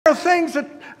things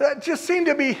that just seem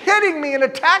to be hitting me and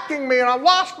attacking me, and I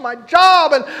lost my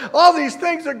job, and all these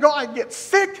things are going. I get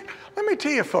sick. Let me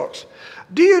tell you, folks,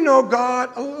 do you know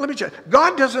God? Let me tell you,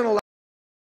 God doesn't allow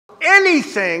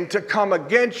anything to come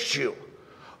against you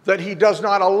that he does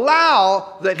not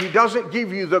allow, that he doesn't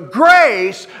give you the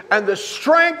grace and the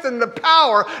strength and the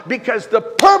power, because the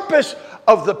purpose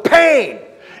of the pain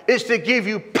is to give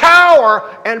you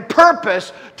power and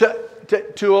purpose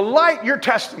to alight your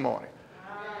testimony.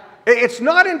 It's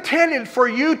not intended for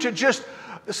you to just,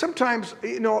 sometimes,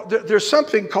 you know, there's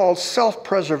something called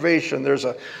self-preservation.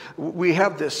 We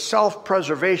have this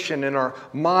self-preservation in our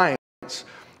minds.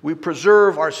 We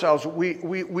preserve ourselves. We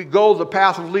go the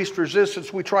path of least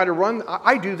resistance. We try to run.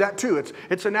 I do that too.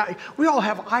 We all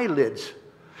have eyelids.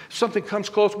 If something comes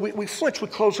close, we flinch. We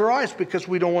close our eyes because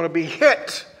we don't want to be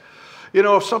hit. You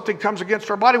know, if something comes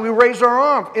against our body, we raise our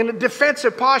arm in a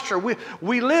defensive posture. We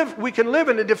can live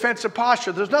in a defensive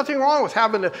posture. There's nothing wrong with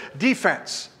having a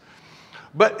defense.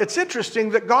 But it's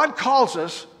interesting that God calls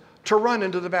us to run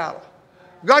into the battle.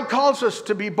 God calls us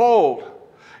to be bold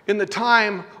in the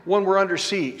time when we're under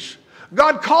siege.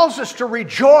 God calls us to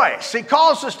rejoice. He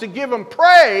calls us to give him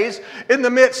praise in the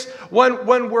midst when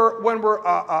we're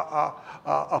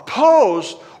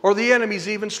opposed, or the enemy's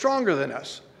even stronger than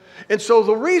us. And so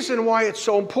the reason why it's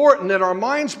so important that our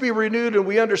minds be renewed and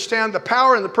we understand the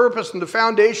power and the purpose and the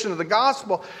foundation of the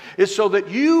gospel is so that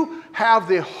you have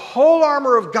the whole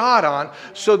armor of God on,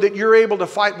 so that you're able to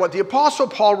fight what the Apostle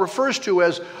Paul refers to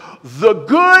as the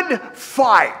good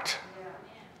fight.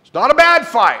 It's not a bad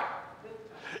fight.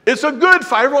 It's a good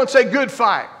fight. Everyone say good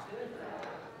fight.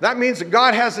 That means that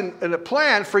God has a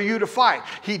plan for you to fight.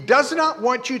 He does not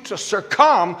want you to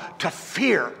succumb to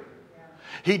fear.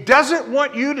 He doesn't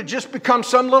want you to just become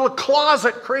some little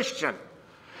closet Christian.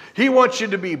 He wants you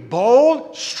to be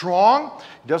bold, strong.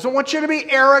 He doesn't want you to be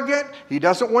arrogant. He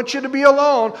doesn't want you to be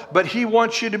alone, but he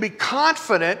wants you to be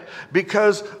confident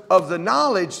because of the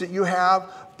knowledge that you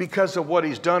have because of what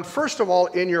he's done, first of all,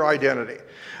 in your identity.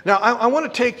 Now, I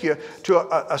want to take you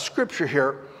to a scripture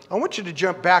here. I want you to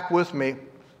jump back with me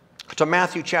to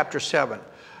Matthew chapter 7.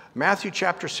 Matthew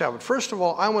chapter 7. First of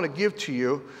all, I want to give to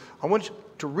you, I want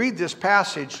to read this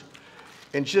passage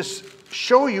and just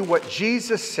show you what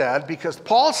Jesus said, because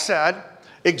Paul said,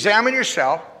 examine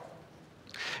yourself.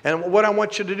 And what I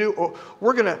want you to do,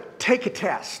 we're going to take a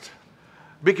test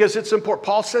because it's important.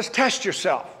 Paul says, test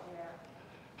yourself.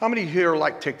 How many here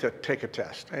like take a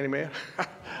test? Amen?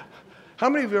 How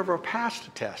many of you ever passed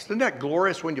a test? Isn't that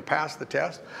glorious when you pass the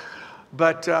test?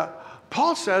 But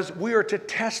Paul says we are to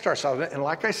test ourselves. And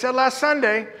like I said last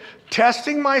Sunday,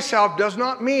 testing myself does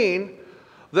not mean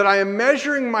that I am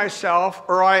measuring myself,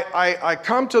 or I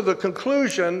come to the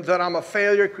conclusion that I'm a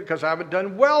failure because I haven't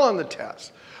done well on the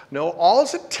test. No, all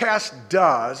the test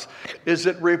does is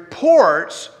it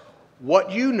reports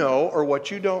what you know or what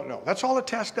you don't know. That's all the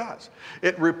test does.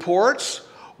 It reports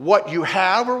what you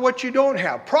have or what you don't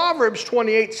have. Proverbs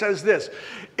 28 says this: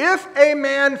 if a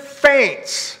man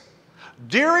faints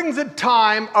during the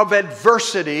time of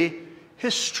adversity,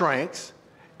 his strength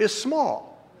is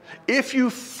small. If you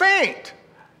faint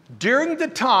during the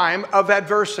time of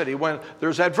adversity, when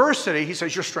there's adversity, he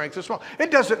says your strength is small. It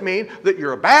doesn't mean that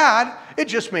you're bad. It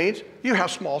just means you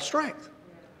have small strength.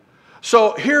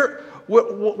 So here,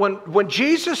 when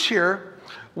Jesus here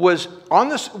was on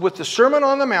this, with the Sermon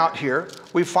on the Mount here,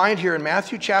 we find here in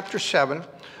Matthew chapter 7,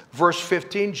 verse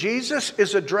 15, Jesus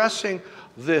is addressing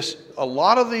a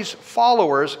lot of these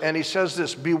followers, and he says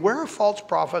this: beware of false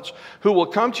prophets who will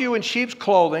come to you in sheep's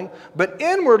clothing, but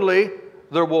inwardly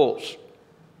they're wolves.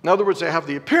 In other words, they have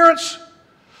the appearance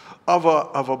of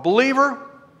a believer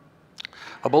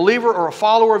or a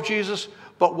follower of Jesus,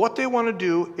 but what they want to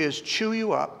do is chew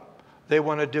you up. They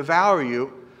want to devour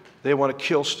you. They want to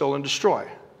kill, steal, and destroy.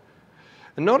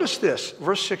 And notice this,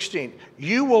 verse 16.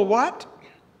 You will what?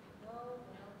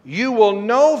 You will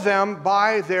know them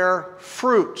by their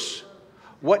fruits.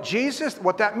 What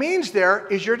that means there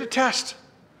is you're to test.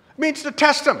 It means to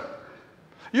test them.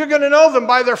 You're going to know them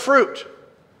by their fruit.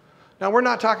 Now, we're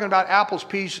not talking about apples,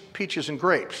 peaches, and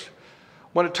grapes.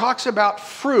 When it talks about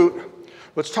fruit,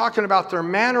 it's talking about their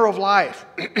manner of life,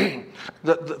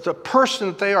 the person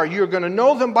that they are. You're going to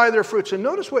know them by their fruits. And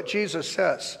notice what Jesus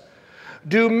says.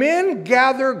 Do men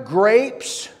gather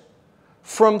grapes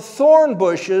from thorn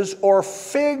bushes or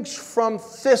figs from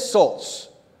thistles?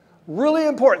 Really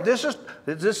important. This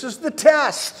is the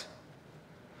test.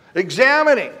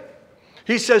 Examining.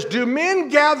 He says, do men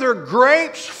gather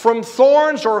grapes from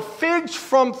thorns or figs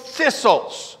from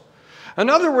thistles? In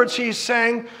other words, he's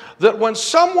saying that when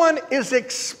someone is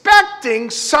expecting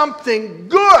something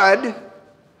good,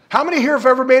 How many here have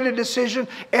ever made a decision,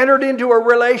 entered into a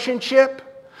relationship?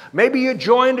 Maybe you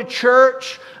joined a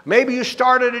church, maybe you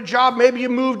started a job, maybe you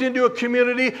moved into a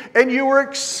community, and you were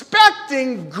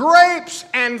expecting grapes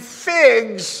and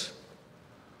figs,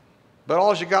 but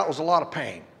all you got was a lot of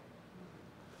pain.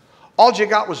 All you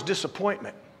got was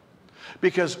disappointment.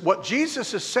 Because what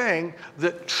Jesus is saying,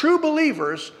 that true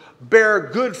believers bear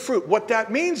good fruit. What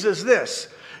that means is this,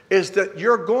 is that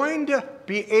you're going to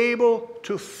be able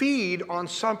to feed on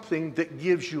something that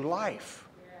gives you life.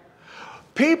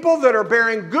 People that are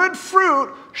bearing good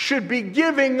fruit should be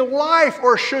giving life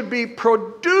or should be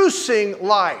producing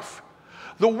life.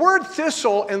 The word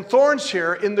thistle and thorns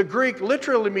here in the Greek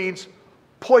literally means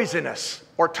poisonous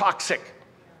or toxic.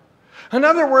 In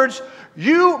other words,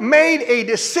 you made a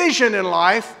decision in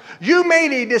life. You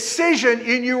made a decision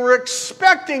and you were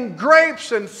expecting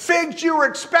grapes and figs. You were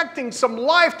expecting some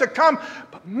life to come.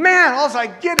 But man, all I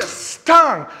get is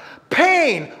stung.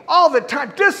 Pain all the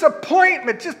time.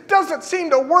 Disappointment just doesn't seem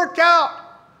to work out.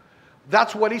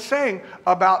 That's what he's saying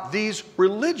about these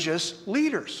religious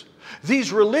leaders.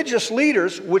 These religious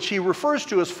leaders, which he refers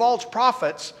to as false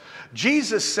prophets,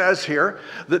 Jesus says here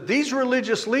that these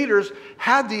religious leaders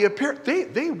had the appearance,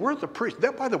 they were the priests.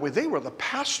 By the way, they were the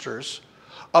pastors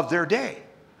of their day.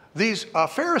 These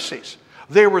Pharisees.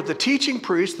 They were the teaching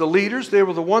priests, the leaders. They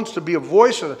were the ones to be a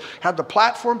voice and had the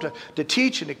platform to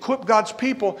teach and equip God's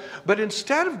people. But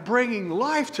instead of bringing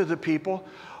life to the people,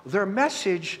 their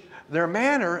message, their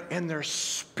manner, and their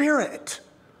spirit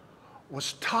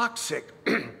was toxic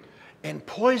and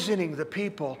poisoning the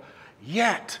people.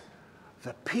 Yet,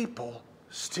 the people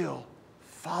still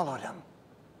followed him.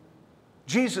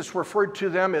 Jesus referred to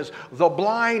them as the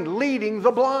blind leading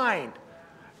the blind.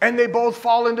 And they both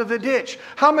fall into the ditch.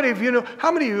 How many of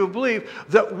you believe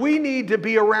that we need to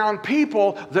be around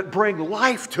people that bring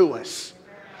life to us?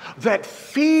 That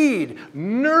feed,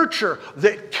 nurture,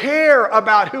 that care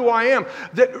about who I am.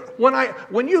 That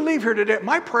when you leave here today,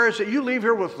 my prayer is that you leave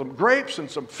here with some grapes and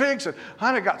some figs, and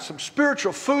I got some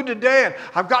spiritual food today, and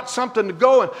I've got something to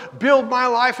go and build my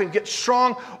life and get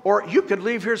strong. Or you could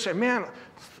leave here and say, man,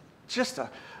 just a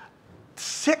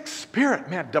sick spirit,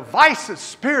 man, divisive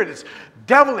spirit. It's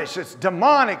devilish, it's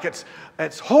demonic,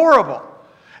 it's horrible.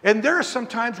 And there are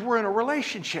sometimes we're in a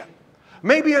relationship.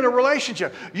 Maybe in a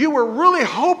relationship, you were really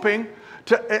hoping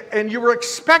and you were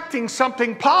expecting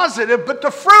something positive, but the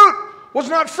fruit was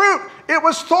not fruit. It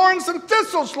was thorns and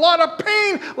thistles, a lot of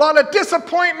pain, a lot of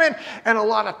disappointment, and a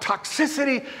lot of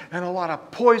toxicity, and a lot of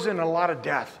poison, and a lot of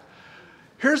death.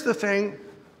 Here's the thing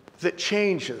that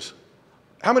changes.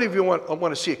 How many of you want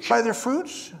to see it? By their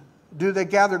fruits, do they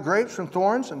gather grapes from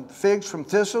thorns and figs from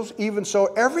thistles? Even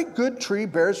so, every good tree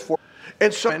bears fruit.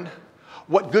 And so,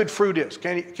 what good fruit is.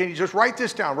 Can you just write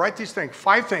this down? Write these things.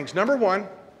 5 things. Number 1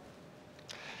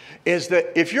 is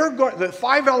that if you're going, the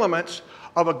 5 elements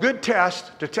of a good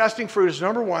test to testing fruit is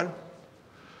number 1,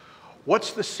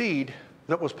 what's the seed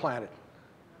that was planted?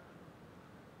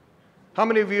 How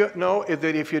many of you know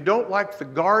that if you don't like the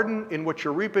garden in what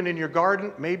you're reaping in your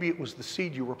garden, maybe it was the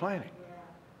seed you were planting?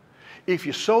 If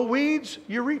you sow weeds,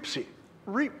 you reap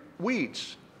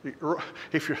weeds.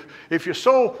 If you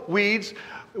sow weeds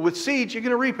with seeds, you're going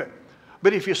to reap it.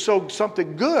 But if you sow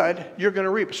something good, you're going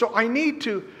to reap it. So I need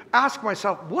to ask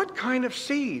myself, what kind of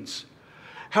seeds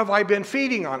have I been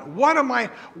feeding on? What am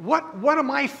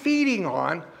I feeding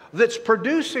on that's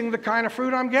producing the kind of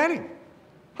fruit I'm getting?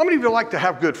 How many of you like to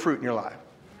have good fruit in your life?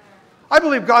 I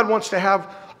believe God wants to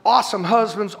have awesome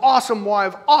husbands, awesome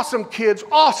wives, awesome kids,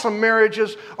 awesome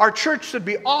marriages. Our church should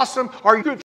be awesome. Our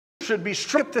youth should be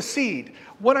stripped the seed.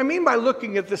 What I mean by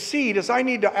looking at the seed is I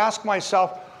need to ask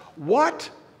myself, what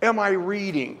am I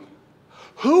reading?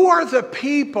 Who are the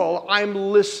people I'm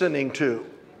listening to?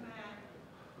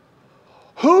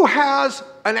 Who has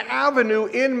an avenue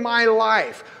in my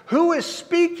life? Who is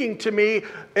speaking to me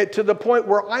to the point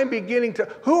where I'm beginning to,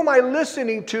 who am I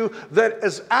listening to that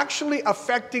is actually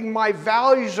affecting my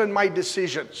values and my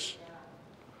decisions?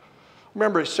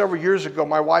 Remember, several years ago,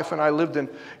 my wife and I lived in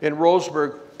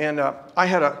Roseburg, and I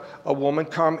had a woman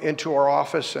come into our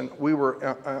office, and we were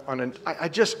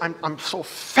I'm so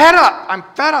fed up. I'm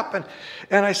fed up.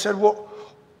 And I said, well,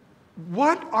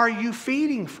 what are you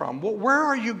feeding from? Well, where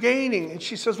are you gaining? And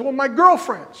she says, well, my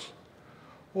girlfriends.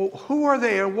 Well, who are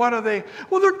they and what are they?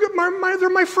 Well, they're good. They're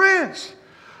my friends.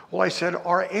 Well, I said,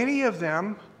 are any of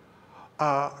them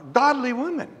godly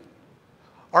women?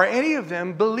 Are any of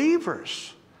them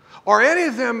believers? Are any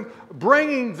of them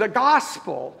bringing the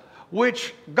gospel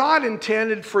which God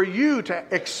intended for you to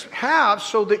have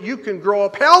so that you can grow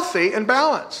up healthy and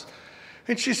balanced?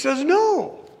 And she says,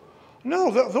 no,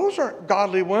 those aren't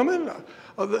godly women.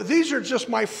 These are just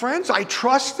my friends. I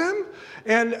trust them.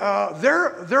 And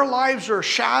their lives are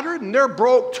shattered and they're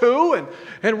broke too.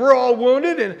 And we're all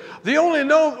wounded. And the only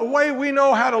way we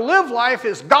know how to live life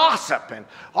is gossip. And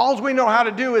all we know how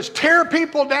to do is tear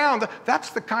people down. That's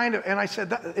the kind of, and I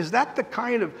said, is that the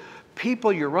kind of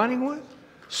people you're running with?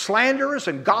 Slanderers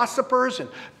and gossipers and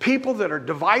people that are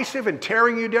divisive and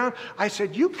tearing you down? I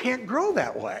said, you can't grow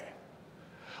that way.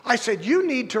 I said, you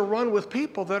need to run with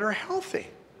people that are healthy.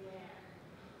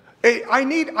 How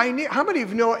many of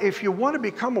you know if you want to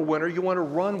become a winner, you want to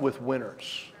run with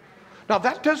winners? Now,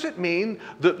 that doesn't mean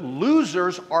that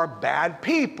losers are bad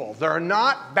people. They're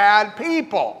not bad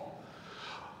people.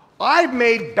 I'm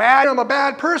a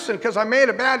bad person because I made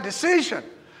a bad decision.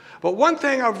 But one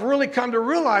thing I've really come to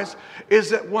realize is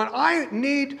that when I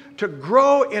need to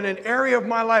grow in an area of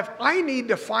my life, I need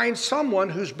to find someone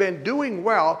who's been doing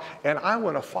well, and I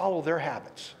want to follow their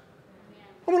habits.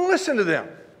 I want to listen to them.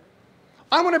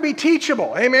 I want to be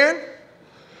teachable. Amen?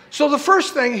 So the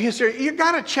first thing is here, you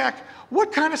got to check,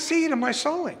 what kind of seed am I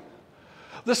sowing?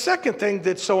 The second thing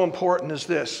that's so important is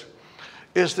this,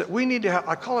 is that we need to have,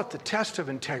 I call it the test of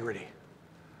integrity.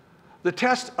 The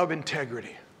test of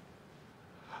integrity.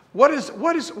 What is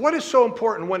so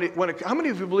important how many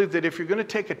of you believe that if you're going to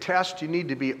take a test, you need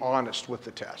to be honest with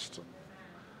the test?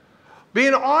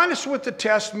 Being honest with the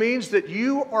test means that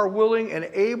you are willing and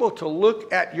able to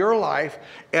look at your life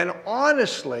and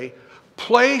honestly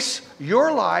place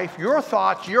your life, your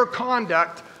thoughts, your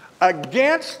conduct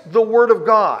against the Word of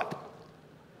God.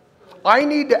 I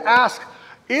need to ask,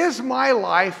 is my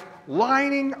life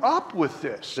lining up with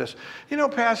this? You know,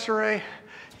 Pastor Ray,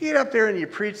 you get up there and you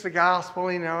preach the gospel,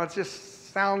 you know, it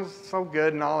just sounds so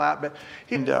good and all that. But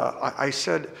I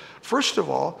said, first of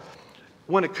all,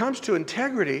 when it comes to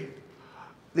integrity,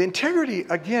 the integrity,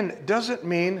 again, doesn't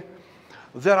mean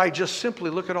that I just simply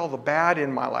look at all the bad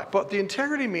in my life. But the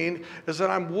integrity means is that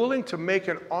I'm willing to make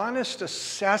an honest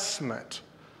assessment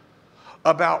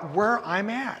about where I'm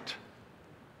at.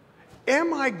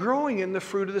 Am I growing in the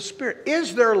fruit of the Spirit?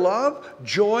 Is there love,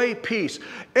 joy, peace?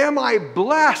 Am I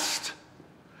blessed?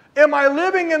 Am I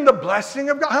living in the blessing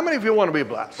of God? How many of you want to be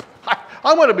blessed?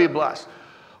 I want to be blessed.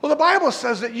 Well, the Bible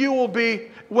says that you will be,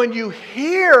 when you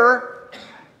hear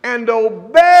and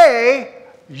obey,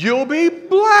 you'll be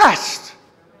blessed.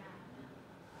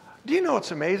 Do you know what's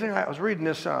amazing? I was reading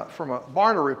this from a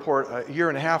Barna report a year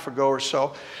and a half ago or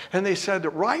so, and they said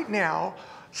that right now,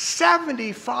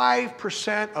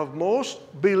 75% of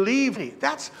most believe.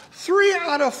 That's 3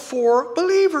 out of 4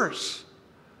 believers.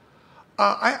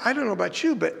 I don't know about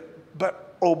you,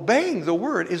 but obeying the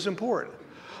word is important.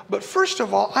 But first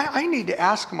of all, I need to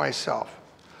ask myself,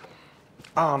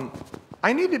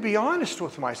 I need to be honest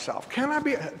with myself.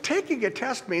 Taking a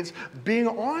test means being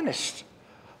honest.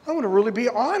 I want to really be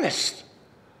honest.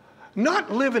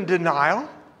 Not live in denial.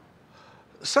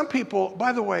 Some people,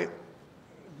 by the way,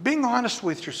 being honest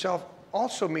with yourself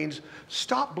also means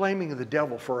stop blaming the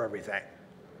devil for everything.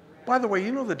 By the way,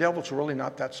 you know the devil's really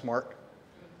not that smart.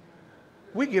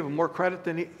 We give him more credit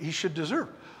than he should deserve.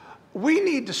 We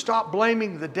need to stop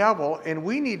blaming the devil, and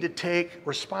we need to take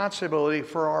responsibility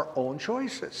for our own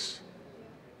choices.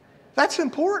 That's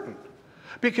important.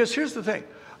 Because here's the thing.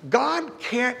 God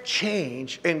can't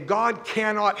change and God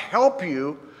cannot help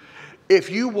you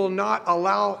if you will not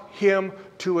allow him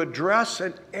to address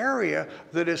an area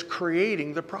that is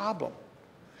creating the problem.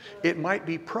 It might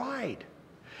be pride.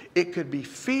 It could be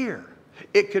fear.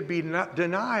 It could be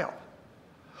denial.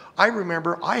 I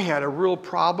remember I had a real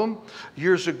problem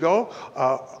years ago.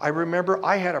 I remember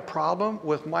I had a problem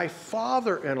with my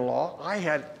father-in-law. I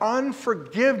had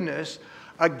unforgiveness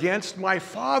against my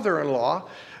father-in-law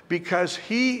because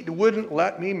he wouldn't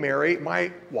let me marry my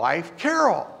wife,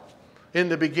 Carol, in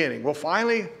the beginning. Well,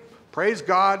 finally, praise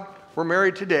God, we're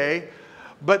married today.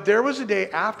 But there was a day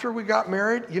after we got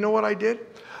married, you know what I did?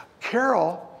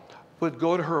 Carol would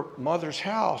go to her mother's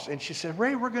house, and she said,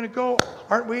 Ray, we're going to go,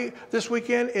 aren't we, this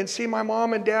weekend and see my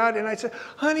mom and dad? And I said,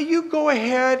 honey, you go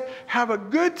ahead, have a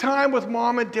good time with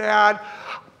mom and dad.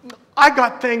 I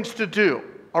got things to do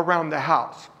around the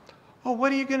house. Oh,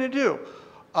 what are you going to do?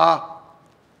 I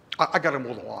got to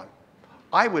mow the lawn.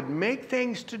 I would make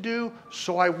things to do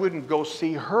so I wouldn't go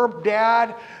see her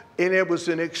dad, and it was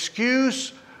an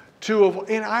excuse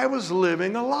and I was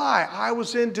living a lie. I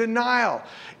was in denial.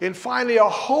 And finally, a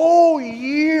whole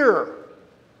year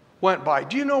went by.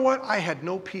 Do you know what? I had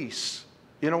no peace.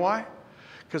 You know why?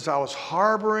 Because I was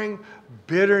harboring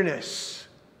bitterness.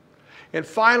 And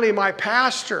finally, my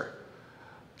pastor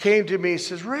came to me and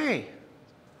says, Ray,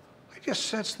 I just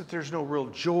sense that there's no real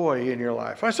joy in your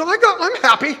life. I said, I'm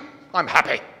happy. I'm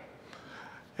happy.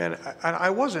 And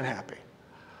I wasn't happy.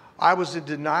 I was in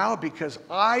denial because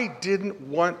I didn't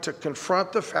want to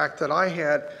confront the fact that I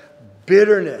had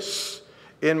bitterness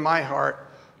in my heart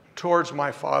towards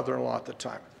my father-in-law at the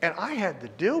time. And I had to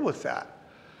deal with that.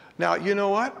 Now, you know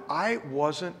what? I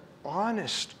wasn't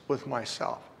honest with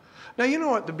myself. Now, you know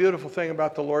what the beautiful thing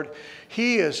about the Lord?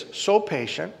 He is so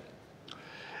patient,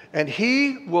 and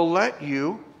He will let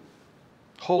you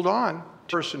hold on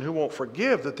to a person who won't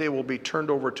forgive, that they will be turned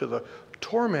over to the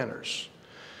tormentors.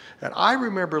 And I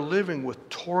remember living with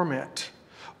torment,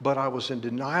 but I was in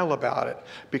denial about it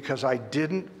because I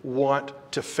didn't want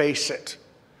to face it.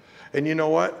 And you know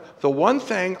what? The one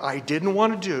thing I didn't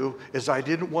want to do is I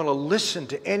didn't want to listen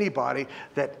to anybody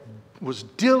that was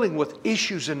dealing with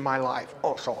issues in my life.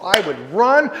 Oh, so I would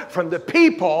run from the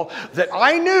people that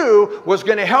I knew was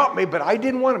going to help me, but I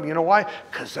didn't want them. You know why?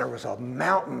 Because there was a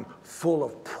mountain full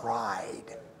of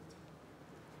pride.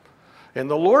 And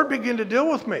the Lord began to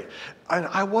deal with me. And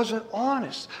I wasn't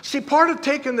honest. See, part of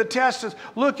taking the test is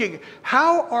looking,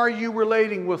 how are you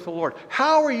relating with the Lord?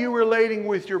 How are you relating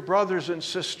with your brothers and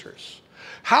sisters?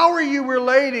 How are you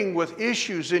relating with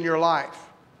issues in your life?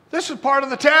 This is part of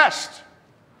the test.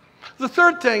 The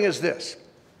third thing is this: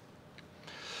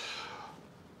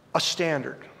 a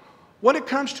standard. When it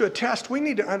comes to a test, we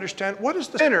need to understand what is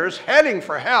the sinners heading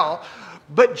for hell,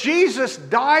 but Jesus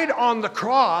died on the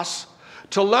cross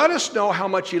to let us know how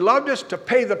much He loved us, to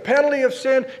pay the penalty of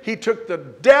sin. He took the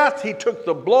death, He took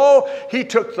the blow, He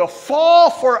took the fall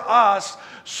for us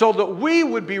so that we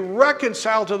would be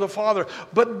reconciled to the Father.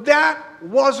 But that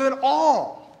wasn't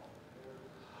all.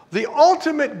 The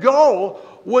ultimate goal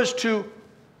was to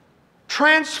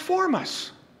transform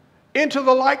us into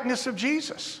the likeness of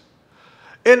Jesus.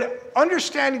 And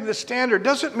understanding the standard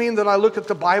doesn't mean that I look at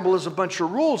the Bible as a bunch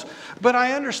of rules, but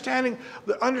understanding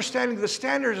the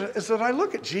standard is that I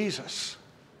look at Jesus.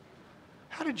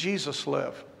 How did Jesus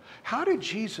live? How did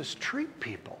Jesus treat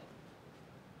people?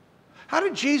 How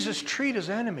did Jesus treat His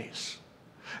enemies?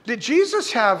 Did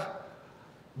Jesus have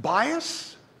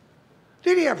bias?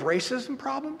 Did He have racism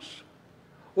problems?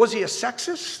 Was He a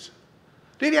sexist?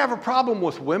 Did He have a problem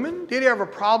with women? Did He have a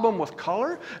problem with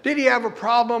color? Did He have a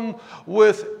problem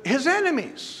with His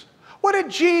enemies? What did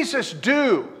Jesus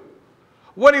do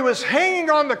when He was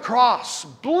hanging on the cross,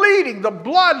 bleeding, the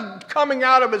blood coming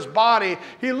out of His body?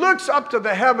 He looks up to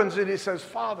the heavens and He says,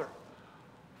 Father,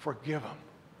 forgive them.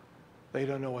 They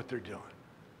don't know what they're doing.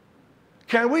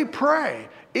 Can we pray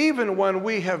even when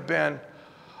we have been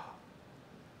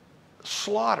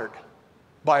slaughtered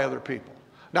by other people?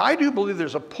 Now, I do believe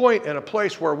there's a point and a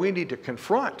place where we need to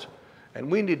confront and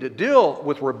we need to deal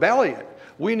with rebellion.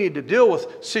 We need to deal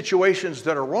with situations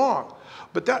that are wrong.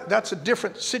 But that's a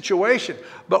different situation.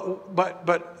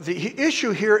 But the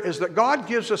issue here is that God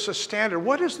gives us a standard.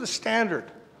 What is the standard?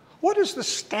 What is the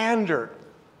standard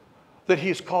that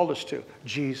He's called us to?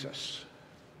 Jesus.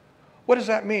 What does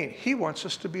that mean? He wants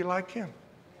us to be like Him.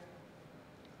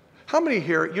 How many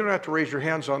here, you don't have to raise your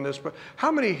hands on this, but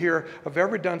how many here have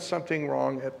ever done something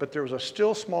wrong, but there was a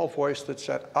still small voice that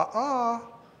said,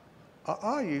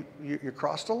 you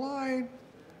crossed a line?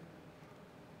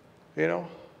 You know,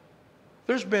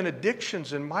 there's been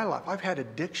addictions in my life. I've had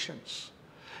addictions.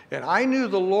 And I knew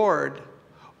the Lord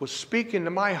was speaking to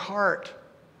my heart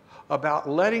about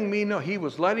letting me know. He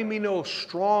was letting me know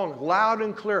strong, loud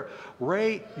and clear,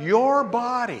 Ray, your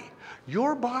body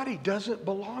doesn't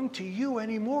belong to you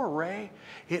anymore, Ray.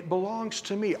 It belongs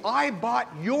to me. I bought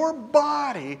your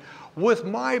body with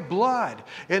my blood,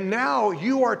 and now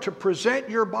you are to present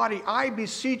your body. I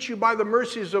beseech you by the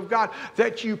mercies of God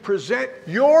that you present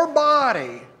your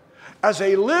body as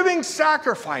a living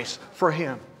sacrifice for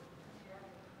Him.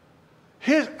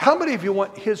 How many of you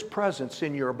want His presence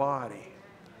in your body?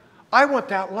 I want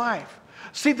that life.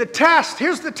 See, the test,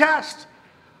 here's the test.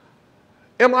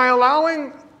 Am I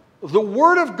allowing the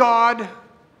Word of God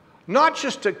not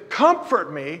just to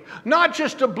comfort me, not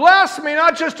just to bless me,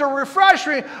 not just to refresh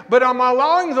me, but I'm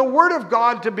allowing the Word of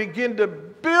God to begin to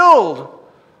build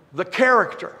the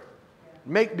character.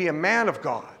 Make me a man of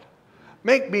God.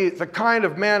 Make me the kind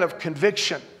of man of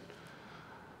conviction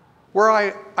where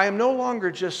I am no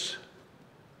longer just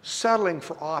settling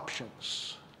for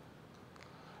options.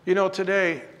 You know,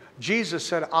 today, Jesus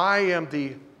said, I am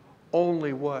the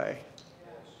only way.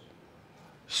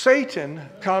 Satan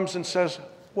comes and says,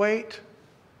 wait,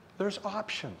 there's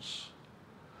options.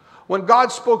 When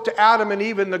God spoke to Adam and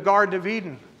Eve in the Garden of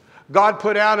Eden, God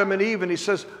put Adam and Eve and He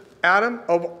says, Adam,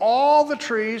 of all the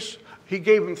trees, He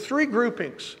gave them three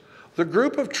groupings. The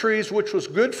group of trees which was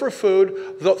good for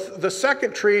food, the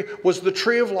second tree was the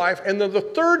tree of life, and then the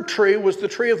third tree was the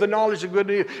tree of the knowledge of good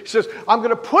and evil. He says, I'm going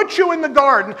to put you in the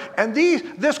garden, and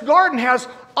this garden has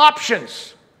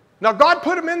options. Now, God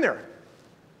put them in there.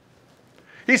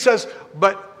 He says,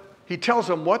 but he tells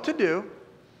them what to do.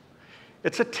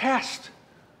 It's a test.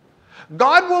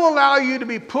 God will allow you to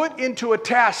be put into a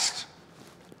test,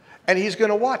 and he's going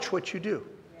to watch what you do.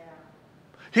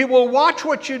 He will watch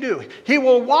what you do. He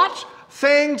will watch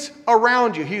things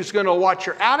around you. He's going to watch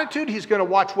your attitude. He's going to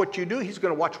watch what you do. He's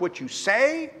going to watch what you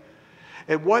say.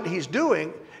 And what he's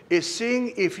doing is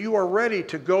seeing if you are ready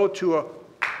to go to a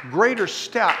greater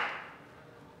step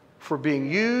for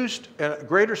being used, and a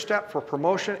greater step for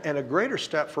promotion, and a greater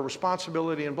step for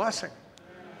responsibility and blessing.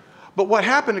 But what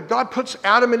happened, God puts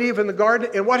Adam and Eve in the garden,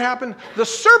 and what happened? The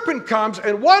serpent comes,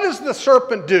 and what does the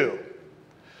serpent do?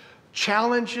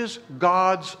 Challenges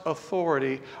God's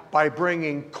authority by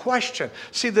bringing question.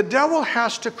 See, the devil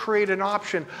has to create an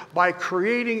option by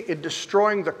creating and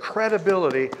destroying the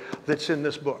credibility that's in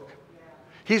this book.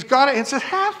 He's got it and says,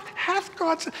 hath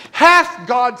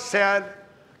God said,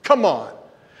 come on.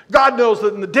 God knows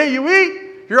that in the day you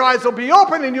eat, your eyes will be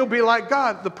open and you'll be like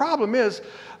God. The problem is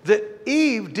that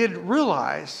Eve didn't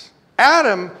realize,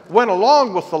 Adam went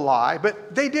along with the lie,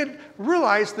 but they didn't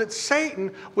realize that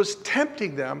Satan was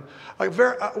tempting them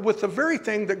with the very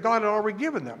thing that God had already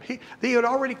given them. He had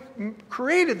already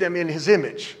created them in his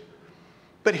image.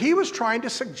 But he was trying to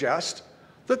suggest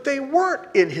that they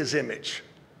weren't in his image.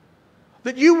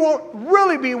 That you won't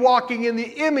really be walking in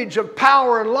the image of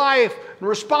power and life and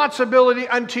responsibility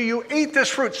until you eat this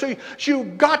fruit. So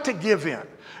you've got to give in.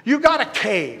 You've got to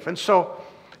cave. And so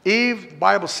Eve, the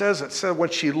Bible says, it said when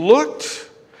she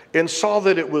looked and saw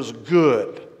that it was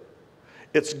good.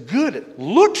 It's good. It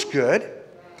looks good.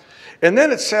 And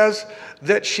then it says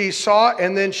that she saw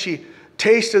and then she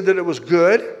tasted that it was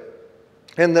good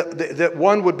and that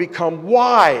one would become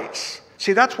wise.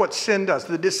 See, that's what sin does.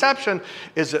 The deception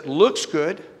is it looks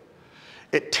good,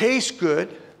 it tastes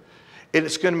good, and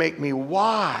it's going to make me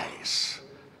wise.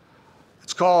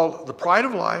 It's called the pride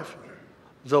of life,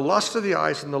 the lust of the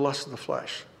eyes, and the lust of the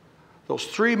flesh. Those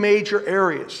three major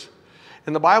areas.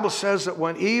 And the Bible says that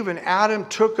when Eve and Adam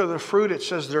took of the fruit, it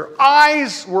says their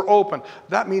eyes were open.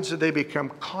 That means that they become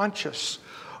conscious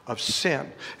of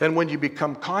sin. And when you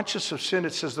become conscious of sin,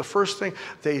 it says the first thing,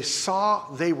 they saw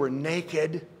they were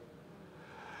naked.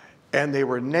 And they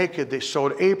were naked. They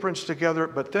sewed aprons together.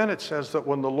 But then it says that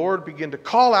when the Lord began to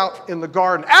call out in the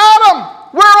garden, Adam,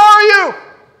 where are you?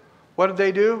 What did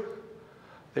they do?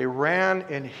 They ran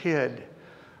and hid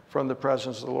from the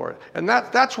presence of the Lord. And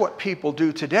that's what people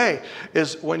do today,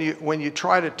 is when you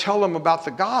try to tell them about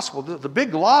the gospel, the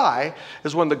big lie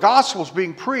is when the gospel is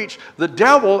being preached, the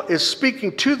devil is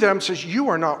speaking to them, says, you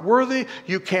are not worthy,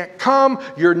 you can't come,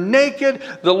 you're naked,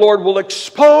 the Lord will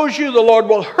expose you, the Lord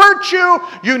will hurt you,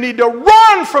 you need to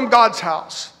run from God's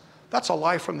house. That's a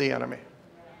lie from the enemy.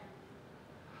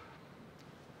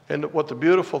 And what the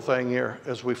beautiful thing here,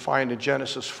 as we find in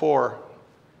Genesis 4,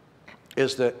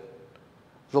 is that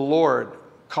the Lord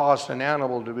caused an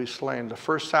animal to be slain. The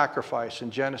first sacrifice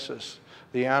in Genesis,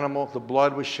 the animal, the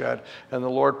blood was shed, and the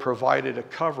Lord provided a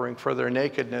covering for their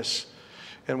nakedness.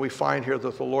 And we find here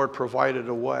that the Lord provided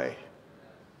a way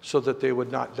so that they would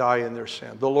not die in their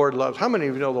sin. The Lord loves, how many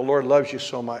of you know the Lord loves you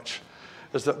so much?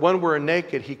 Is that when we're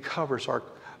naked, he covers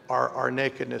our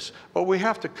nakedness. But we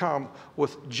have to come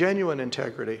with genuine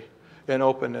integrity and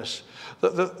openness.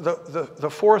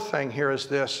 The fourth thing here is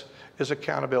this, is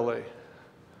accountability.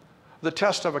 The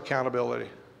test of accountability.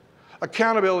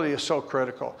 Accountability is so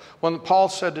critical. When Paul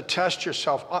said to test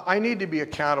yourself, I need to be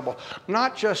accountable,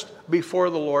 not just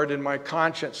before the Lord in my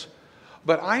conscience,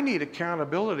 but I need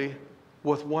accountability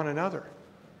with one another.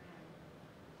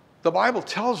 The Bible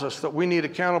tells us that we need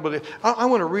accountability. I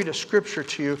want to read a scripture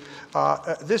to you.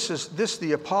 This is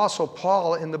the Apostle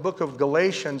Paul in the book of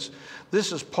Galatians.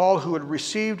 This is Paul who had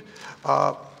received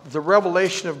the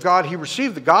revelation of God. He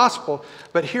received the gospel.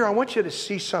 But here, I want you to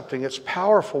see something. It's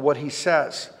powerful what he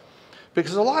says.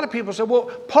 Because a lot of people say, well,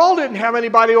 Paul didn't have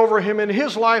anybody over him in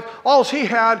his life. All he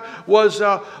had was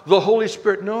the Holy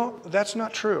Spirit. No, that's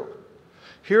not true.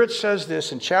 Here it says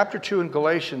this in chapter 2 in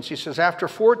Galatians. He says, after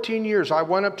 14 years, I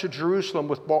went up to Jerusalem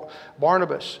with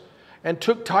Barnabas and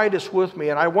took Titus with me.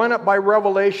 And I went up by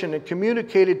revelation and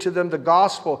communicated to them the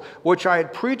gospel, which I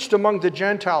had preached among the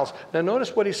Gentiles. Now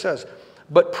notice what he says.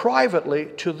 But privately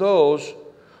to those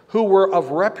who were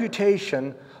of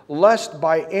reputation, lest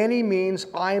by any means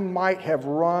I might have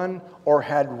run or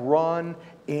had run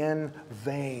in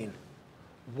vain.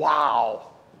 Wow.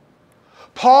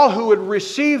 Paul, who had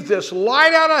received this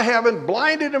light out of heaven,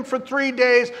 blinded him for 3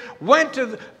 days, went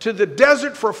to the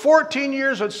desert for 14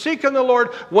 years and seeking the Lord.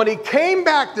 When he came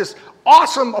back, this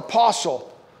awesome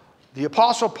apostle, the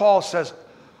Apostle Paul says,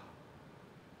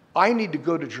 I need to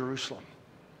go to Jerusalem.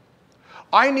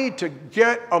 I need to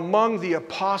get among the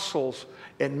apostles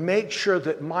and make sure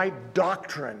that my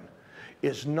doctrine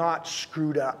is not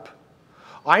screwed up.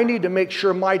 I need to make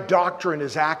sure my doctrine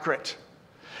is accurate.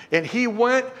 And he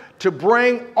went to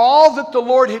bring all that the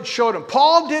Lord had showed him.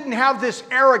 Paul didn't have this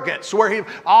arrogance where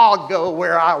I'll go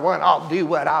where I want, I'll do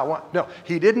what I want. No,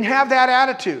 he didn't have that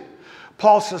attitude.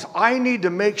 Paul says, I need to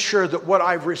make sure that what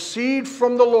I've received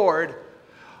from the Lord,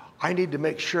 I need to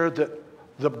make sure that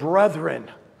the brethren,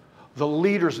 the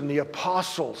leaders and the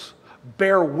apostles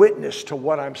bear witness to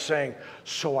what I'm saying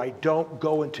so I don't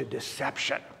go into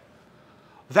deception.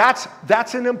 That's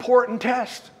an important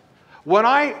test. When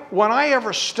I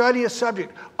ever study a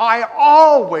subject, I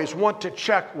always want to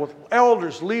check with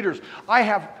elders, leaders. I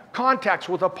have contacts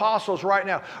with apostles right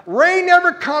now. Ray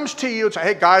never comes to you and says,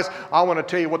 hey guys, I want to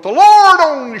tell you what the Lord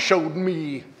only showed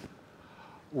me.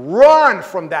 Run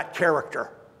from that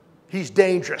character. He's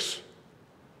dangerous.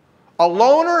 A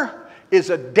loner is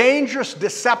a dangerous,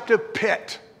 deceptive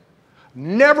pit.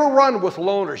 Never run with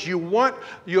loners.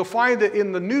 You'll find that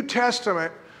in the New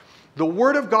Testament, the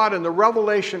Word of God and the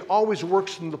revelation always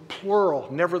works in the plural,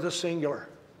 never the singular.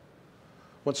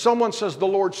 When someone says, the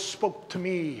Lord spoke to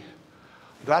me,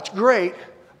 that's great,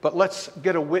 but let's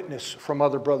get a witness from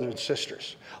other brothers and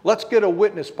sisters. Let's get a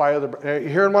witness by other. You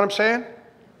hearing what I'm saying?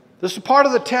 This is part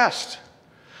of the test.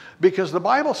 Because the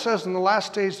Bible says in the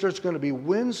last days there's going to be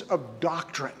winds of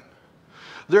doctrine.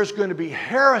 There's going to be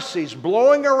heresies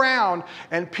blowing around,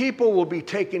 and people will be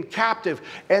taken captive,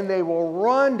 and they will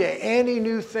run to any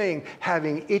new thing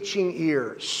having itching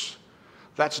ears.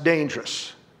 That's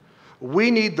dangerous.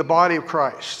 We need the body of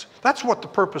Christ. That's what the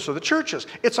purpose of the church is.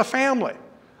 It's a family.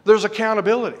 There's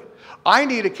accountability. I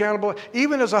need accountability.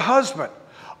 Even as a husband,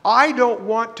 I don't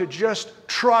want to just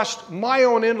trust my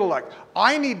own intellect.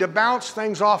 I need to bounce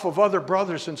things off of other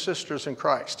brothers and sisters in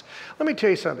Christ. Let me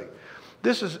tell you something.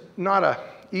 This is not an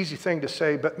easy thing to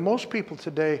say, but most people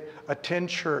today attend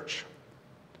church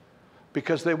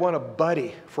because they want a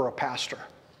buddy for a pastor.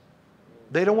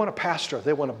 They don't want a pastor,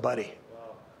 they want a buddy.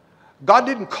 God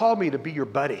didn't call me to be your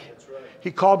buddy.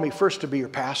 He called me first to be your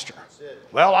pastor.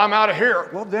 Well, I'm out of here.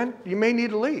 Well, then you may need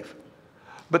to leave.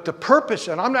 But the purpose,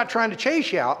 and I'm not trying to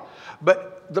chase you out,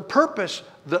 but the purpose,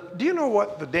 do you know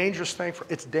what the dangerous thing for?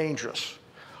 It's dangerous.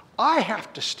 I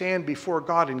have to stand before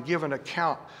God and give an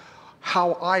account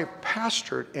how I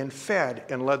pastored and fed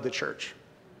and led the church.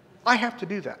 I have to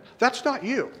do that. That's not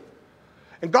you.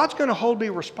 And God's going to hold me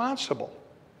responsible,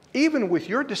 even with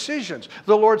your decisions.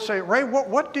 The Lord say, Ray,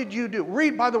 what did you do?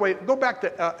 Read, by the way, go back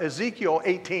to Ezekiel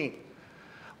 18,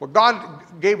 where God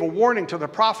gave a warning to the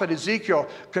prophet Ezekiel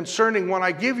concerning when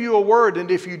I give you a word,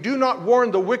 and if you do not warn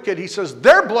the wicked, he says,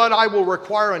 their blood I will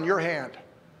require on your hand.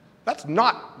 That's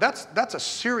a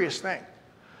serious thing.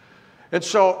 And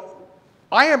so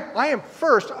I am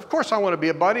first, of course I want to be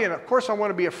a buddy, and of course I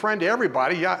want to be a friend to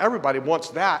everybody. Yeah, everybody wants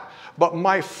that. But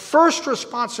my first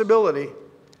responsibility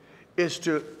is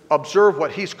to observe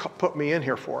what he's put me in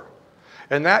here for.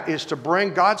 And that is to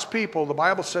bring God's people, the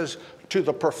Bible says, to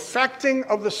the perfecting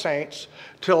of the saints,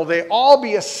 till they all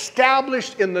be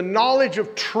established in the knowledge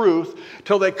of truth,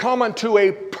 till they come unto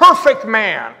a perfect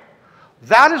man.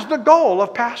 That is the goal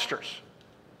of pastors.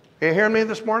 You hearing me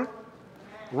this morning?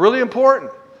 Really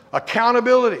important.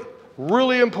 Accountability,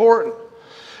 really important.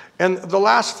 And the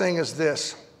last thing is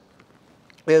this,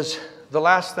 is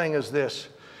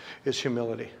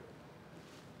humility.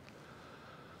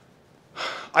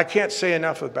 I can't say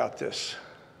enough about this.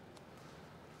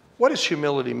 What does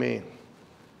humility mean?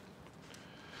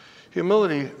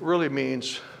 Humility really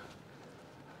means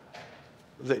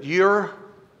that your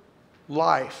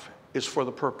life is for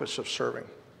the purpose of serving.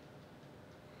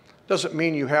 Doesn't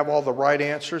mean you have all the right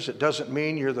answers. It doesn't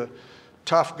mean you're the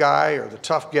tough guy or the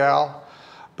tough gal.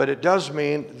 But it does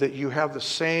mean that you have the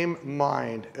same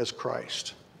mind as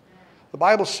Christ. The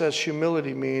Bible says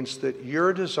humility means that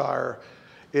your desire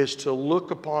is to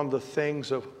look upon the things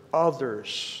of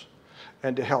others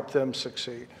and to help them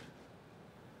succeed.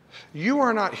 You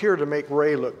are not here to make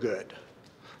Ray look good.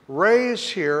 Ray is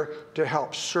here to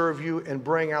help serve you and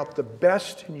bring out the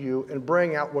best in you and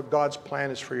bring out what God's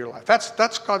plan is for your life.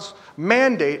 That's God's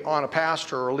mandate on a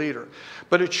pastor or a leader.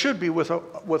 But it should be with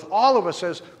all of us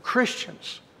as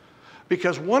Christians.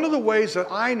 Because one of the ways that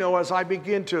I know as I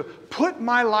begin to put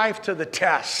my life to the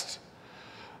test,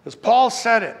 as Paul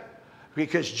said it,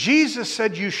 because Jesus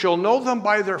said, you shall know them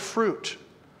by their fruit.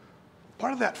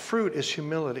 Part of that fruit is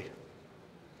humility.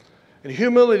 And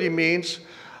humility means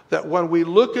that when we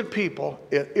look at people,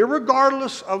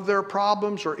 irregardless of their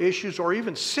problems or issues or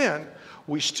even sin,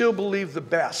 we still believe the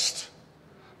best.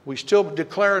 We still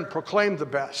declare and proclaim the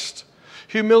best.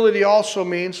 Humility also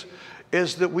means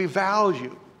is that we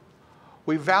value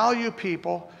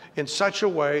people in such a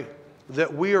way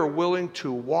that we are willing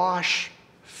to wash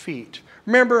feet.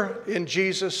 Remember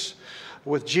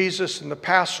with Jesus in the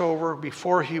Passover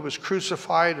before he was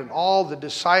crucified, and all the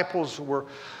disciples were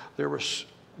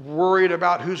worried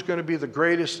about who's going to be the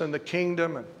greatest in the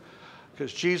kingdom, and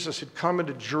because Jesus had come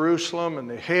into Jerusalem and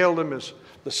they hailed him as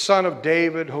the Son of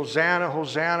David, Hosanna,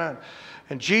 Hosanna.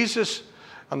 And Jesus,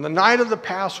 on the night of the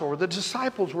Passover, the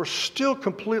disciples were still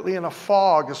completely in a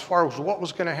fog as far as what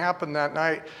was going to happen that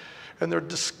night. And they're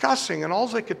discussing, and all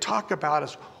they could talk about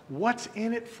is, what's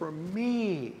in it for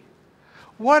me?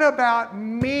 What about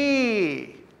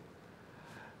me?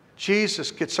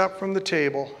 Jesus gets up from the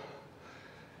table,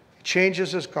 he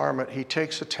changes his garment, he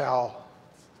takes a towel,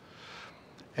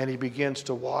 and he begins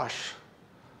to wash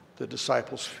the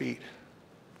disciples' feet.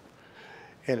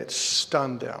 And it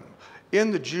stunned them.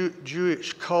 In the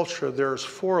Jewish culture, there's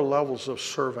 4 levels of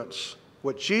servants.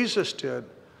 What Jesus did,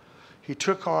 he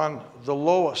took on the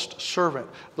lowest servant.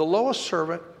 The lowest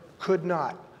servant could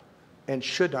not and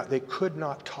should not. They could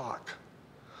not talk.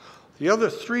 The other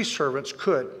 3 servants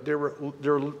could. There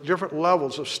were different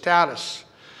levels of status,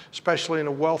 especially in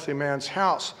a wealthy man's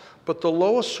house. But the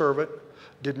lowest servant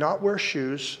did not wear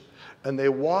shoes, and they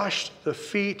washed the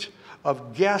feet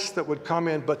of guests that would come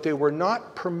in, but they were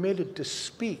not permitted to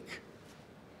speak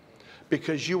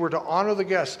because you were to honor the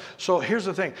guests. So here's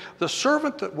the thing. The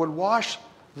servant that would wash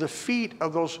the feet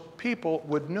of those people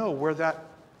would know where that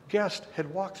guest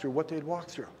had walked through, what they'd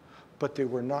walked through, but they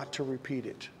were not to repeat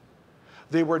it.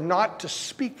 They were not to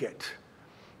speak it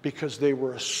because they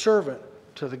were a servant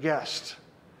to the guest.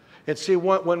 And see,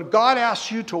 when God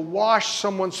asks you to wash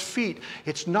someone's feet,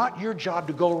 it's not your job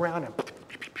to go around and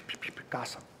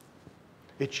gossip.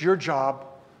 It's your job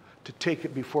to take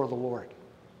it before the Lord.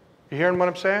 You hearing what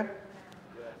I'm saying?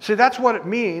 See, that's what it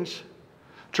means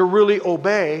to really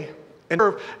obey and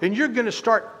serve. And you're going to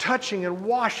start touching and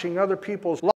washing other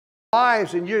people's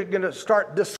lives, and you're going to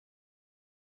start discussing.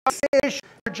 It's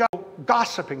your job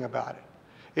gossiping about it.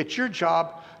 It's your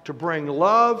job to bring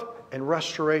love and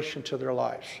restoration to their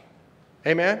lives.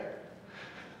 Amen?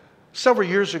 Several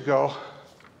years ago,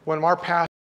 when our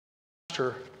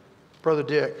pastor, Brother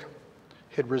Dick,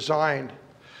 had resigned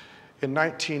in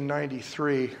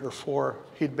 1993 or 4,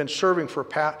 he'd been serving for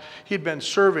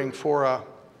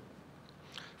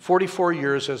 44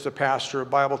 years as the pastor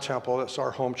of Bible Temple. That's our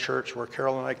home church where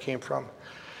Carol and I came from.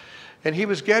 And he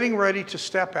was getting ready to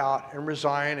step out and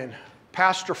resign, and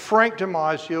Pastor Frank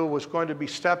DiMaggio was going to be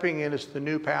stepping in as the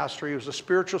new pastor. He was a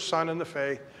spiritual son in the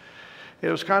faith. It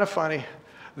was kind of funny.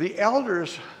 The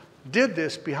elders did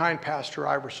this behind Pastor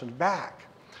Iverson's back,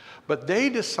 but they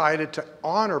decided to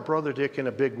honor Brother Dick in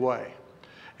a big way.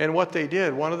 And what they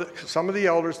did, some of the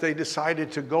elders, they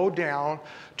decided to go down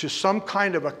to some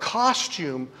kind of a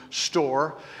costume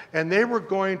store, and they were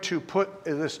going to put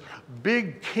this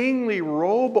big kingly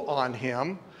robe on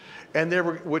him, and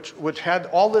which had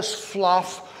all this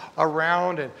fluff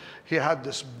around, and he had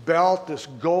this belt, this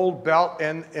gold belt,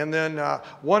 and then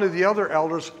one of the other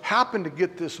elders happened to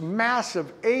get this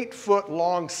massive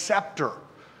 8-foot-long scepter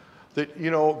that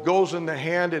goes in the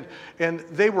hand, and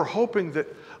they were hoping that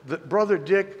Brother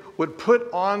Dick would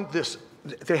put on this.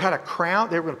 They had a crown.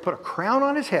 They were going to put a crown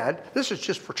on his head. This is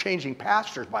just for changing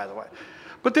pastors, by the way.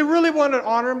 But they really wanted to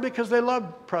honor him because they loved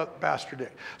Pastor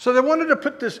Dick. So they wanted to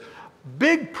put this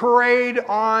big parade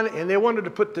on, and they wanted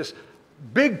to put this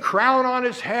big crown on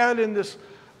his head and this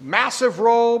massive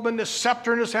robe and this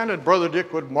scepter in his hand. And Brother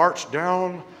Dick would march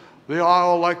down the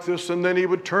aisle like this, and then he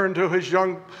would turn to his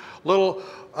young little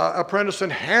apprentice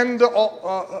and hand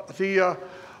the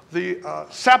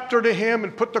scepter to him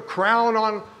and put the crown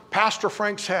on Pastor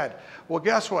Frank's head. Well,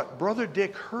 guess what? Brother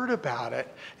Dick heard about it,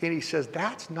 and he says,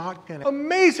 that's not going to...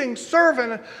 Amazing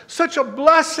servant, such a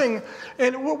blessing,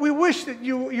 and we wish that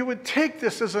you would take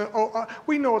this as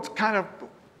we know it's kind of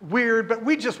weird, but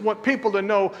we just want people to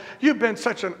know you've been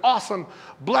such an awesome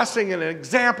blessing and an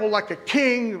example like a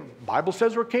king. The Bible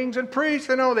says we're kings and priests.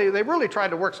 They really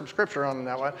tried to work some scripture on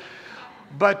that one.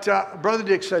 But Brother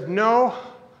Dick said, no,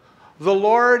 the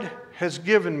Lord has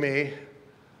given me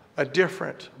a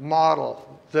different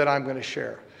model that I'm going to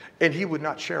share. And he would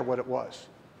not share what it was.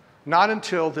 Not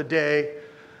until the day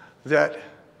that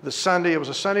it was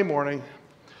a Sunday morning,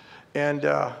 and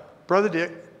Brother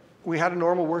Dick, we had a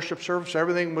normal worship service.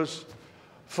 Everything was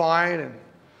fine, and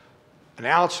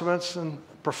announcements and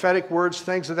prophetic words,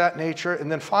 things of that nature.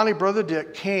 And then finally Brother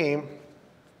Dick came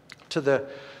to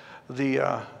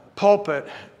the pulpit,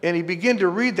 and he began to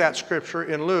read that scripture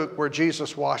in Luke where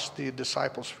Jesus washed the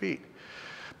disciples' feet.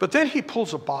 But then he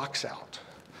pulls a box out.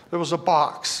 There was a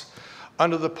box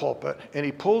under the pulpit, and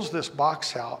he pulls this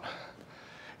box out,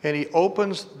 and he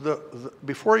opens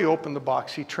before he opened the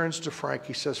box, he turns to Frank.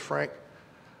 He says, Frank,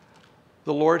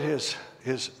 the Lord has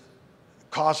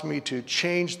caused me to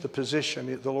change the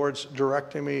position. The Lord's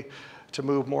directing me to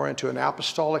move more into an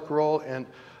apostolic role, and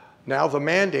now the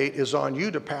mandate is on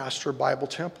you to pastor Bible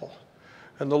Temple.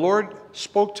 And the Lord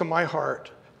spoke to my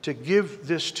heart to give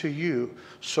this to you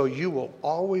so you will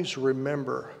always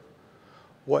remember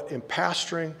what in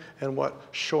pastoring and what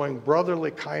showing brotherly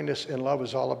kindness and love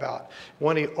is all about.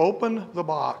 When he opened the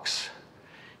box,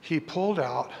 he pulled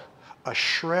out a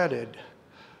shredded,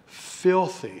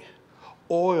 filthy,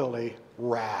 oily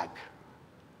rag.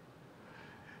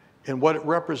 And what it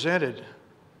represented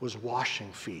was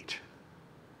washing feet.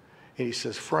 And he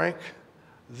says, Frank,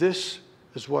 this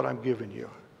is what I'm giving you.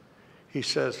 He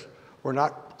says, we're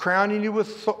not crowning you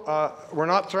with a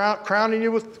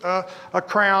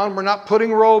crown. We're not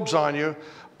putting robes on you.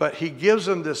 But he gives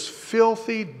them this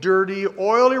filthy, dirty,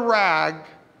 oily rag.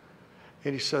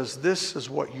 And he says, this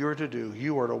is what you're to do.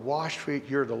 You are to wash feet.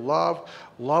 You're to love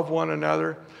one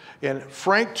another. And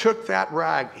Frank took that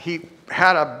rag. He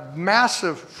had a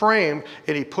massive frame,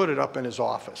 and he put it up in his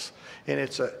office. And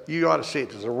you ought to see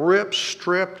it. It's a ripped,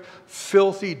 stripped,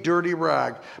 filthy, dirty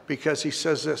rag, because he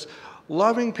says this,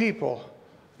 loving people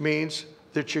means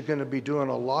that you're going to be doing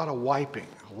a lot of wiping,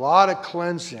 a lot of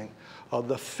cleansing of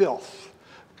the filth.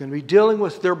 You're going to be dealing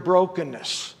with their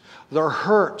brokenness, their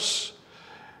hurts.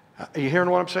 Are you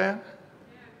hearing what I'm saying?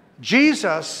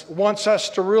 Jesus wants us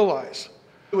to realize,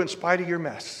 in spite of your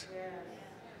mess,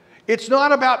 it's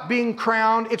not about being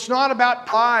crowned. It's not about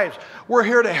prize. We're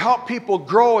here to help people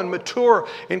grow and mature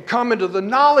and come into the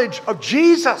knowledge of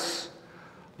Jesus.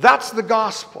 That's the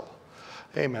gospel.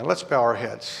 Amen. Let's bow our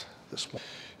heads this morning.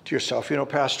 To yourself,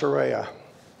 Pastor Ray,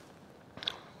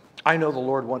 I know the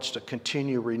Lord wants to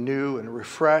continue, renew, and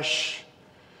refresh,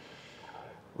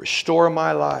 restore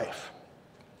my life.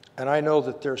 And I know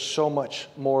that there's so much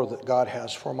more that God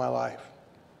has for my life.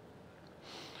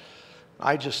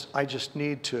 I just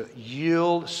need to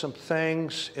yield some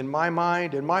things in my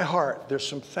mind, in my heart. There's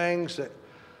some things that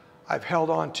I've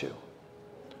held on to.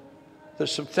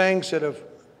 There's some things that have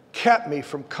kept me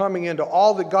from coming into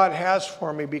all that God has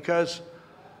for me, because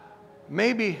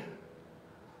maybe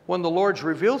when the Lord's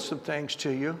revealed some things to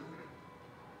you,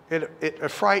 it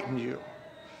frightened you.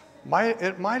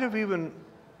 It might have even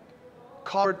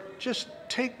called, just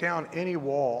take down any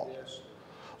wall.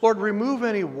 Lord, remove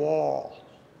any wall.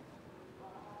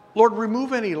 Lord,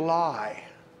 remove any lie,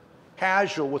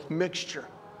 casual with mixture.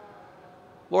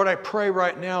 Lord, I pray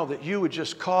right now that you would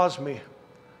just cause me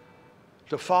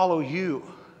to follow you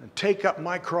and take up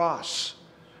my cross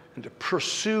and to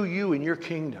pursue you in your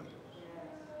kingdom.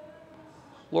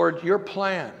 Lord, your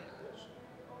plan,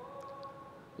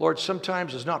 Lord,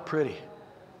 sometimes is not pretty,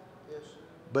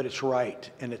 but it's right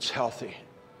and it's healthy.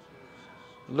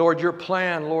 Lord, your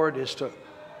plan, Lord, is to,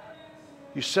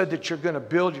 you said that you're going to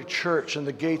build your church and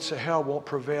the gates of hell won't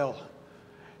prevail.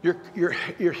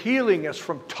 You're healing us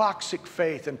from toxic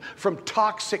faith and from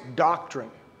toxic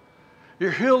doctrine.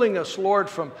 You're healing us, Lord,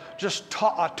 from just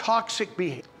a toxic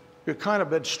behavior. You've kind of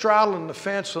been straddling the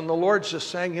fence, and the Lord's just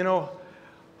saying,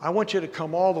 I want you to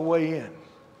come all the way in.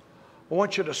 I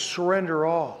want you to surrender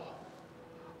all.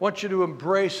 I want you to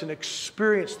embrace and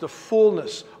experience the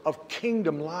fullness of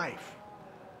kingdom life.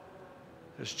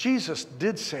 As Jesus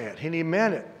did say it, and he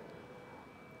meant it,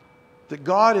 that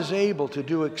God is able to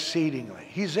do exceedingly.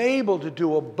 He's able to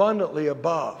do abundantly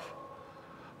above.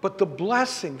 But the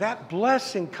blessing, that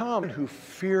blessing comes who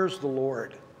fears the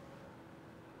Lord.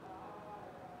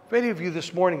 If any of you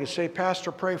this morning can say,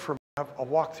 Pastor, pray for me. I'll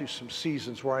walk through some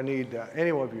seasons where I need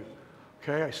any one of you.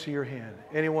 Okay, I see your hand.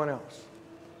 Anyone else?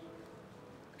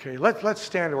 Okay, let's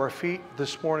stand to our feet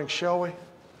this morning, shall we?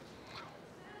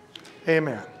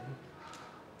 Amen.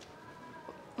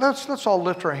 Let's all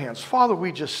lift our hands. Father,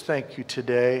 we just thank you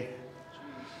today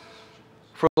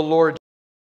for the Lord.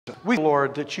 We,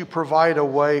 Lord, that you provide a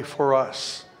way for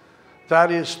us. That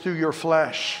is through your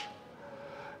flesh.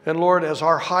 And Lord, as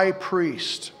our high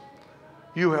priest,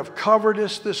 you have covered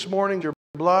us this morning, your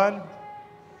blood.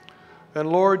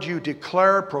 And Lord, you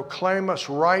proclaim us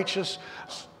righteous,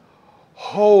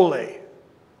 holy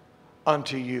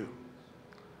unto you.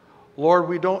 Lord,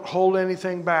 we don't hold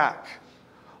anything back.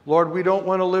 Lord, we don't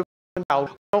want to live in doubt.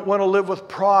 We don't want to live with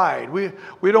pride. We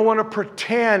don't want to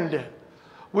pretend.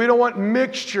 We don't want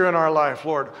mixture in our life,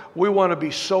 Lord. We want to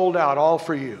be sold out, all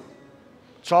for you.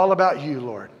 It's all about you,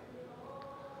 Lord.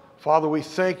 Father, we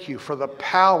thank you for the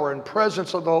power and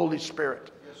presence of the Holy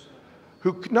Spirit,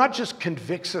 who not just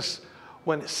convicts us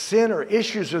when sin or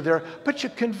issues are there, but you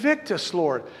convict us,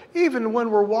 Lord, even when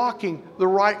we're walking the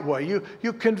right way.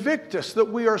 You convict us that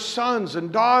we are sons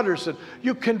and daughters, and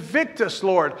you convict us,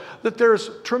 Lord, that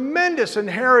there's tremendous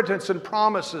inheritance and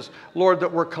promises, Lord,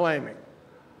 that we're claiming.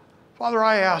 Father,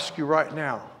 I ask you right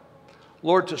now,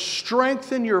 Lord, to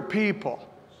strengthen your people.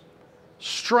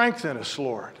 Strengthen us,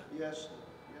 Lord. Yes.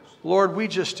 Lord, we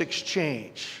just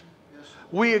exchange.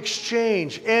 We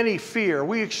exchange any fear.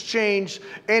 We exchange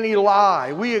any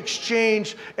lie. We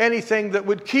exchange anything that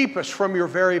would keep us from your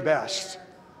very best.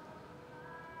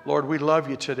 Lord, we love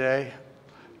you today.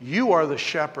 You are the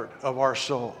shepherd of our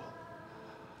soul.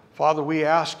 Father, we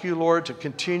ask you, Lord, to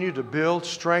continue to build,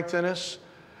 strengthen us,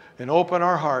 and open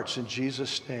our hearts in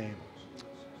Jesus' name.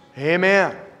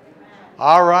 Amen.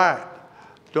 All right.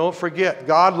 Don't forget,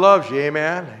 God loves you.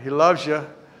 Amen. He loves you.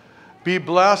 Be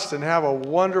blessed and have a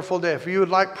wonderful day. If you would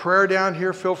like prayer down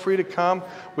here, feel free to come.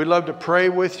 We'd love to pray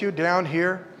with you down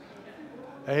here.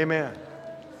 Amen.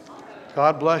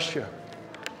 God bless you.